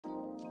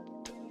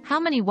How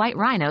many white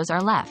rhinos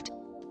are left?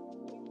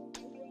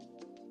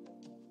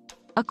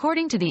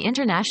 According to the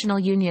International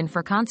Union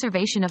for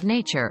Conservation of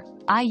Nature,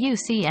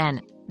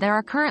 IUCN, there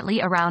are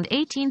currently around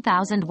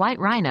 18,000 white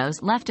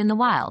rhinos left in the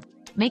wild,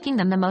 making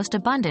them the most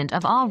abundant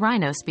of all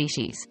rhino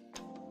species.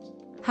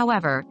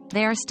 However,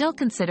 they are still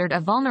considered a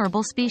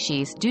vulnerable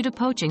species due to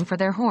poaching for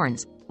their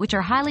horns, which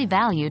are highly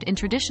valued in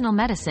traditional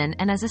medicine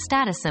and as a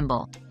status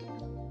symbol.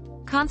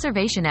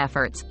 Conservation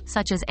efforts,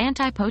 such as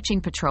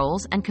anti-poaching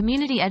patrols and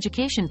community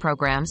education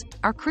programs,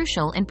 are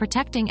crucial in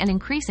protecting and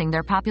increasing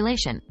their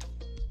population.